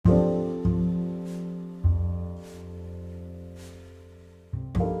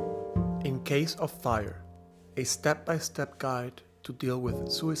Case of Fire, a step-by-step guide to deal with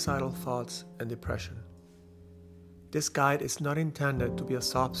suicidal thoughts and depression. This guide is not intended to be a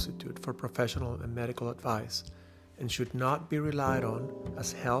substitute for professional and medical advice and should not be relied on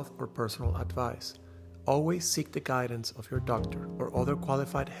as health or personal advice. Always seek the guidance of your doctor or other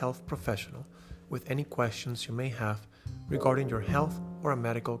qualified health professional with any questions you may have regarding your health or a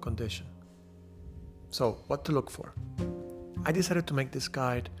medical condition. So, what to look for? I decided to make this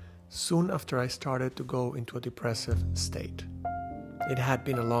guide soon after I started to go into a depressive state. It had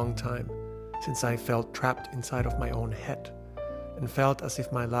been a long time since I felt trapped inside of my own head and felt as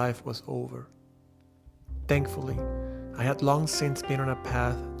if my life was over. Thankfully, I had long since been on a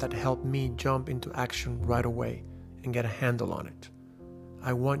path that helped me jump into action right away and get a handle on it.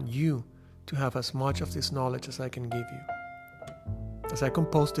 I want you to have as much of this knowledge as I can give you. As I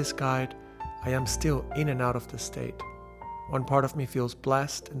compose this guide, I am still in and out of the state. One part of me feels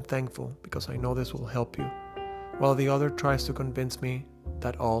blessed and thankful because I know this will help you, while the other tries to convince me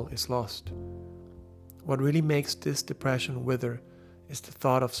that all is lost. What really makes this depression wither is the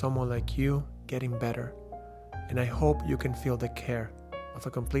thought of someone like you getting better, and I hope you can feel the care of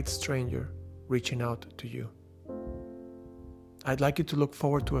a complete stranger reaching out to you. I'd like you to look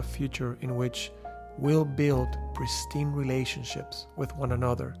forward to a future in which we'll build pristine relationships with one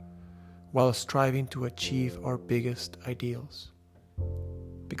another while striving to achieve our biggest ideals.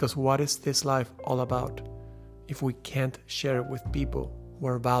 Because what is this life all about if we can't share it with people who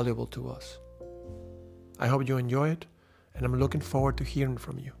are valuable to us? I hope you enjoy it, and I'm looking forward to hearing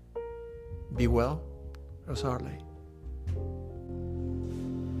from you. Be well, Rosarle.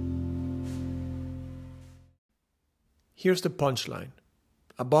 Here's the punchline.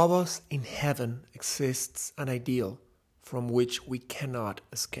 Above us in heaven exists an ideal from which we cannot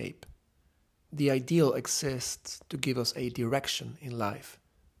escape. The ideal exists to give us a direction in life,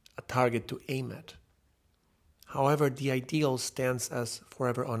 a target to aim at. However, the ideal stands as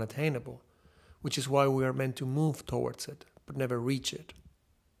forever unattainable, which is why we are meant to move towards it, but never reach it.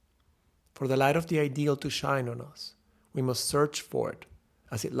 For the light of the ideal to shine on us, we must search for it,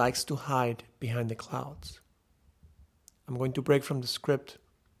 as it likes to hide behind the clouds. I'm going to break from the script,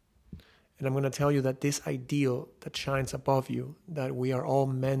 and I'm going to tell you that this ideal that shines above you, that we are all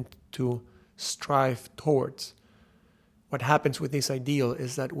meant to strive towards, what happens with this ideal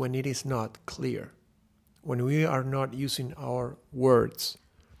is that when it is not clear, when we are not using our words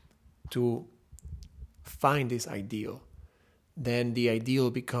to find this ideal, then the ideal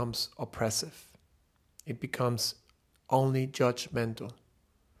becomes oppressive. It becomes only judgmental.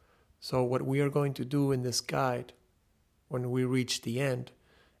 So what we are going to do in this guide, when we reach the end,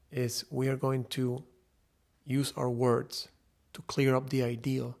 is we are going to use our words to clear up the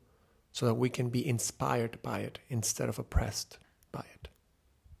ideal so that we can be inspired by it instead of oppressed by it.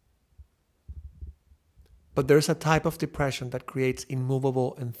 But there's a type of depression that creates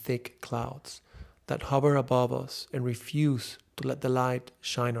immovable and thick clouds that hover above us and refuse to let the light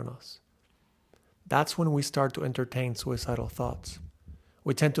shine on us. That's when we start to entertain suicidal thoughts.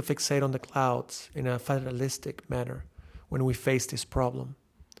 We tend to fixate on the clouds in a fatalistic manner when we face this problem.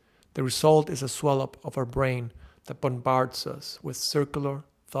 The result is a swell-up of our brain that bombards us with circular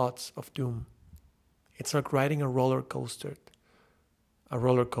thoughts of doom. It's like riding a roller coaster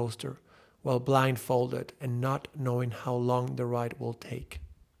while blindfolded and not knowing how long the ride will take.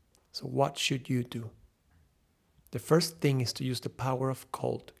 So what should you do? The first thing is to use the power of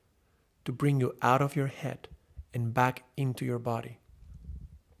cold to bring you out of your head and back into your body.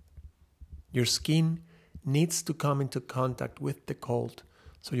 Your skin needs to come into contact with the cold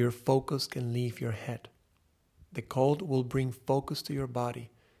so your focus can leave your head. The cold will bring focus to your body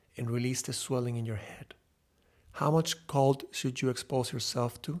and release the swelling in your head. How much cold should you expose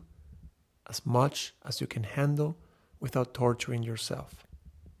yourself to? As much as you can handle without torturing yourself.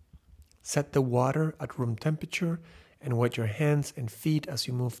 Set the water at room temperature and wet your hands and feet as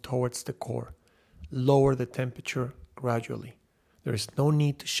you move towards the core. Lower the temperature gradually. There is no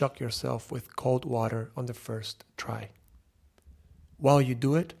need to shock yourself with cold water on the first try. While you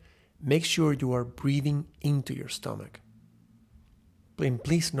do it, make sure you are breathing into your stomach. And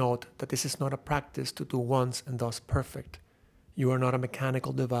please note that this is not a practice to do once and thus perfect. You are not a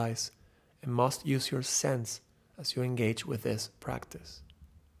mechanical device and must use your sense as you engage with this practice.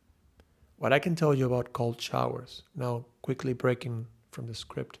 What I can tell you about cold showers, now quickly breaking from the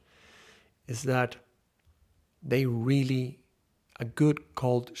script, is that a good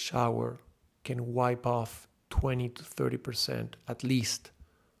cold shower can wipe off 20 to 30% at least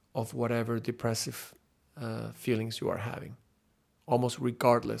of whatever depressive feelings you are having, almost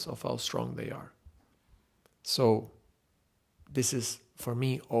regardless of how strong they are. So this is, for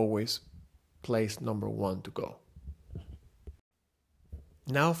me, always place number 1 to go.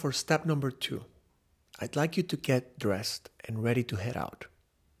 Now for step number 2. I'd like you to get dressed and ready to head out.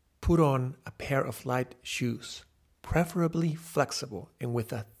 Put on a pair of light shoes, preferably flexible and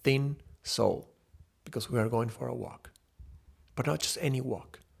with a thin sole, because we are going for a walk. But not just any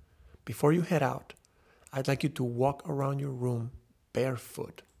walk. Before you head out, I'd like you to walk around your room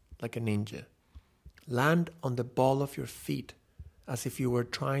barefoot like a ninja. Land on the ball of your feet as if you were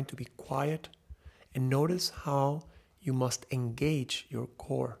trying to be quiet, and notice how you must engage your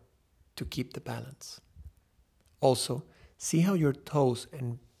core to keep the balance. Also, see how your toes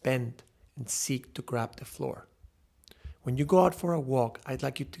bend and seek to grab the floor. When you go out for a walk, I'd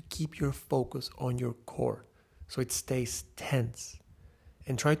like you to keep your focus on your core so it stays tense,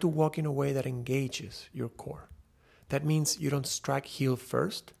 and try to walk in a way that engages your core. That means you don't strike heel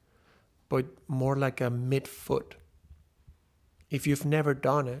first, but more like a mid-foot. If you've never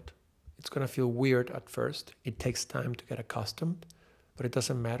done it, it's going to feel weird at first. It takes time to get accustomed, but it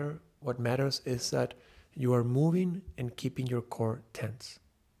doesn't matter. What matters is that you are moving and keeping your core tense.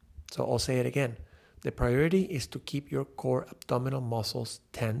 So I'll say it again. The priority is to keep your core abdominal muscles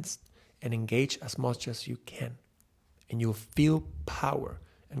tensed and engage as much as you can. And you'll feel power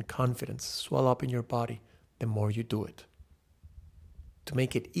and confidence swell up in your body the more you do it. To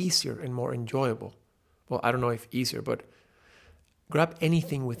make it easier and more enjoyable, well, I don't know if easier, but grab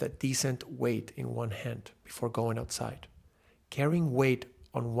anything with a decent weight in one hand before going outside. Carrying weight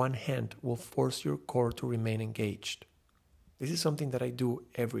on one hand will force your core to remain engaged. This is something that I do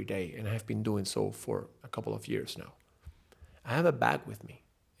every day, and I have been doing so for a couple of years now. I have a bag with me,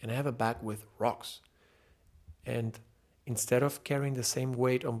 and I have a bag with rocks. And instead of carrying the same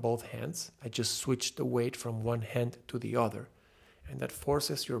weight on both hands, I just switch the weight from one hand to the other. And that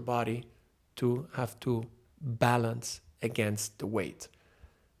forces your body to have to balance against the weight.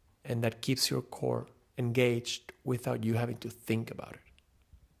 And that keeps your core engaged without you having to think about it.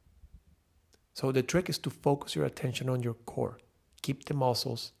 So the trick is to focus your attention on your core. Keep the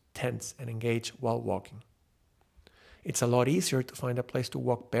muscles tense and engaged while walking. It's a lot easier to find a place to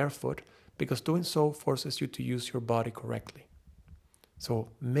walk barefoot because doing so forces you to use your body correctly.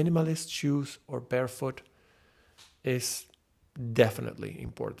 So minimalist shoes or barefoot is definitely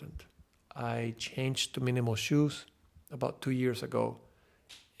important. I changed to minimal shoes about 2 years ago,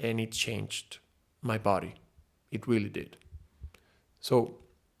 and it changed my body. It really did. So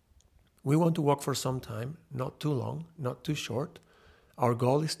we want to walk for some time, not too long, not too short. Our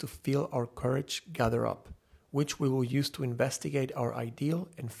goal is to feel our courage gather up, which we will use to investigate our ideal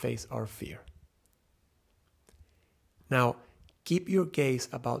and face our fear. Now, keep your gaze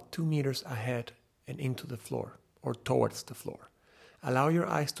about 2 meters ahead and into the floor, or towards the floor. Allow your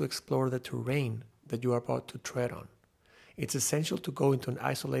eyes to explore the terrain that you are about to tread on. It's essential to go into an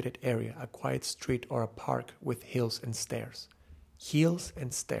isolated area, a quiet street or a park with hills and stairs. Hills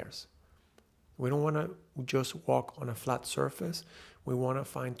and stairs. We don't want to just walk on a flat surface. We want to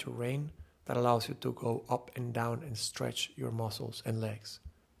find terrain that allows you to go up and down and stretch your muscles and legs.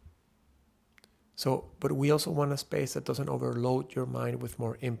 But we also want a space that doesn't overload your mind with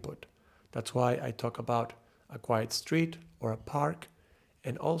more input. That's why I talk about a quiet street or a park,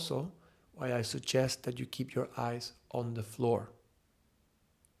 and also why I suggest that you keep your eyes on the floor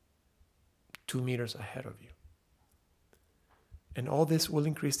 2 meters ahead of you. And all this will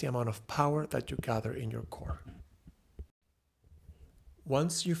increase the amount of power that you gather in your core.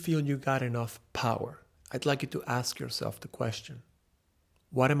 Once you feel you got enough power, I'd like you to ask yourself the question,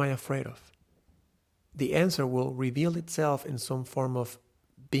 what am I afraid of? The answer will reveal itself in some form of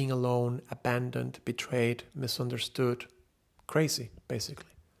being alone, abandoned, betrayed, misunderstood, crazy,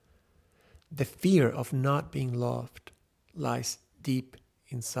 basically. The fear of not being loved lies deep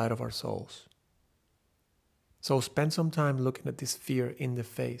inside of our souls. So spend some time looking at this fear in the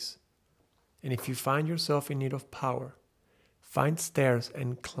face. And if you find yourself in need of power, find stairs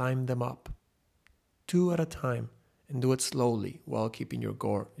and climb them up, 2 at a time, and do it slowly while keeping your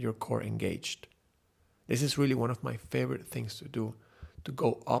core engaged. This is really one of my favorite things to do, to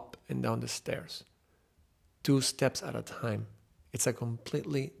go up and down the stairs, 2 steps at a time. It's a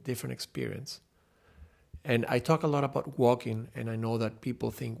completely different experience. And I talk a lot about walking, and I know that people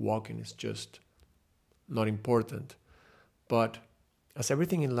think walking is just not important. But as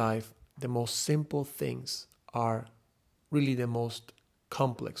everything in life, the most simple things are really the most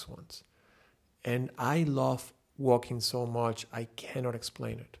complex ones. And I love walking so much, I cannot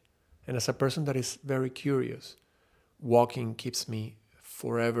explain it. And as a person that is very curious, walking keeps me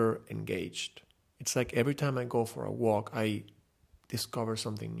forever engaged. It's like every time I go for a walk, I discover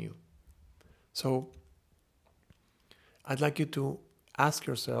something new. So I'd like you to ask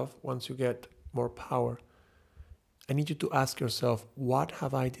yourself, once you get more power, I need you to ask yourself, what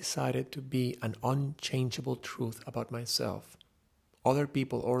have I decided to be an unchangeable truth about myself, other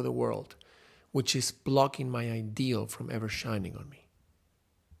people, or the world, which is blocking my ideal from ever shining on me?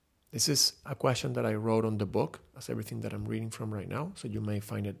 This is a question that I wrote on the book, as everything that I'm reading from right now, so you may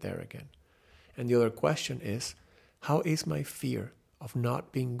find it there again. And the other question is, how is my fear of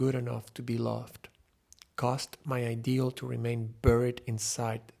not being good enough to be loved caused my ideal to remain buried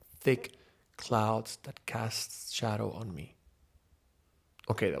inside thick clouds that cast shadow on me?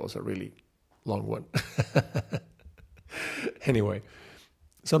 Okay, that was a really long one. Anyway,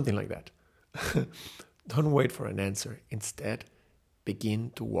 something like that. Don't wait for an answer. Instead,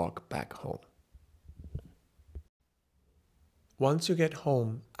 begin to walk back home. Once you get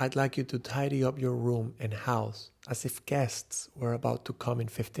home, I'd like you to tidy up your room and house as if guests were about to come in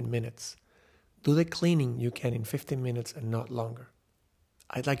 15 minutes. Do the cleaning you can in 15 minutes and not longer.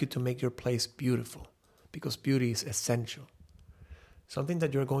 I'd like you to make your place beautiful, because beauty is essential. Something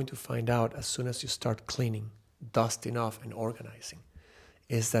that you're going to find out as soon as you start cleaning, dusting off, and organizing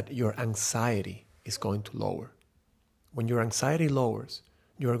is that your anxiety is going to lower. When your anxiety lowers,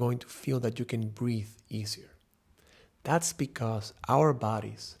 you are going to feel that you can breathe easier. That's because our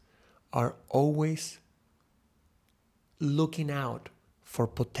bodies are always looking out for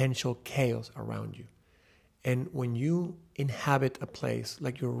potential chaos around you. And when you inhabit a place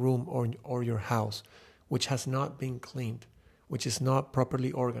like your room or your house, which has not been cleaned, which is not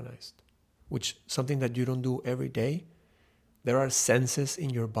properly organized, which is something that you don't do every day, there are senses in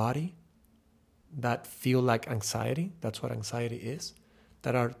your body that feel like anxiety. That's what anxiety is,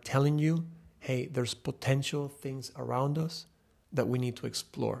 that are telling you, hey, there's potential things around us that we need to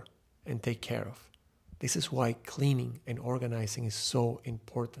explore and take care of. This is why cleaning and organizing is so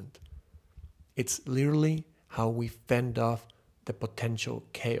important. It's literally how we fend off the potential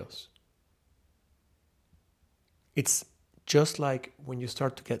chaos. It's just like when you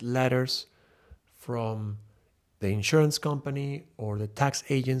start to get letters from the insurance company or the tax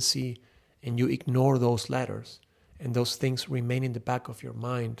agency, and you ignore those letters, and those things remain in the back of your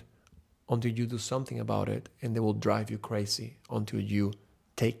mind until you do something about it, and they will drive you crazy until you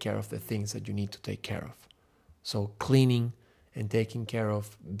take care of the things that you need to take care of. So cleaning and taking care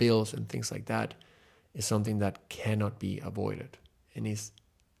of bills and things like that is something that cannot be avoided and is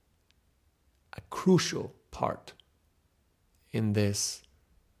a crucial part in this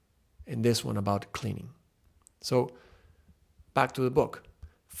one about cleaning. So back to the book.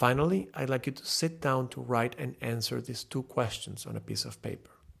 Finally, I'd like you to sit down to write and answer these two questions on a piece of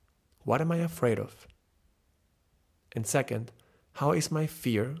paper. What am I afraid of? And second, how is my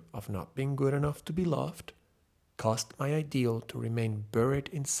fear of not being good enough to be loved caused my ideal to remain buried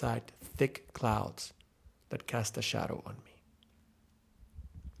inside thick clouds that cast a shadow on me?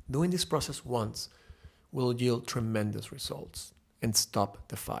 Doing this process once will yield tremendous results and stop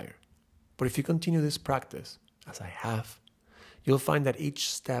the fire. But if you continue this practice, as I have, you'll find that each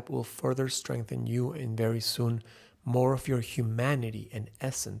step will further strengthen you, and very soon more of your humanity and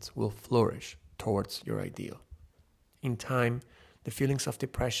essence will flourish towards your ideal. In time, the feelings of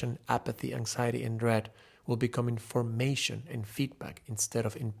depression, apathy, anxiety, and dread will become information and feedback instead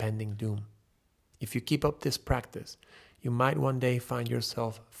of impending doom. If you keep up this practice, you might one day find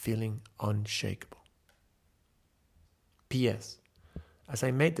yourself feeling unshakable. P.S. As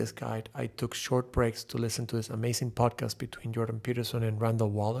I made this guide, I took short breaks to listen to this amazing podcast between Jordan Peterson and Randall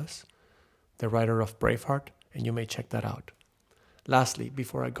Wallace, the writer of Braveheart, and you may check that out. Lastly,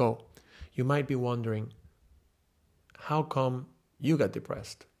 before I go, you might be wondering, how come you got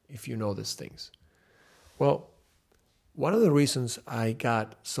depressed if you know these things? Well, one of the reasons I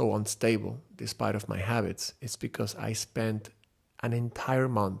got so unstable, despite of my habits, is because I spent an entire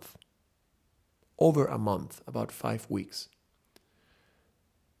month, over a month, about 5 weeks,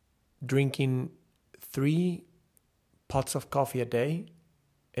 drinking 3 pots of coffee a day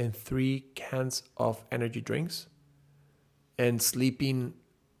and 3 cans of energy drinks, and sleeping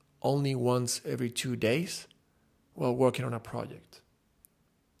only once every 2 days while working on a project,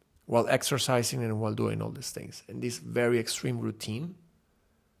 while exercising and while doing all these things. And this very extreme routine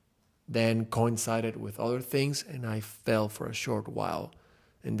then coincided with other things, and I fell for a short while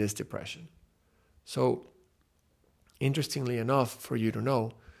in this depression. So, interestingly enough, for you to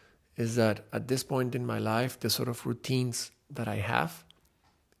know, is that at this point in my life, the sort of routines that I have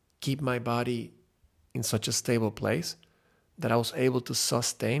keep my body in such a stable place that I was able to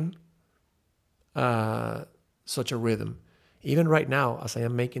sustain such a rhythm. Even right now, as I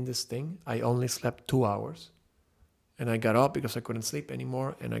am making this thing, I only slept 2 hours. And I got up because I couldn't sleep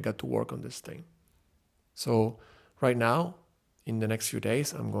anymore, and I got to work on this thing. So right now, in the next few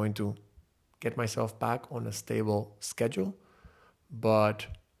days, I'm going to get myself back on a stable schedule. But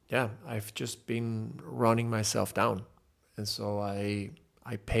yeah, I've just been running myself down. And so I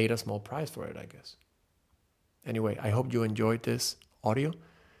paid a small price for it, I guess. Anyway, I hope you enjoyed this audio,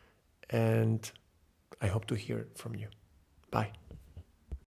 and I hope to hear it from you. Bye.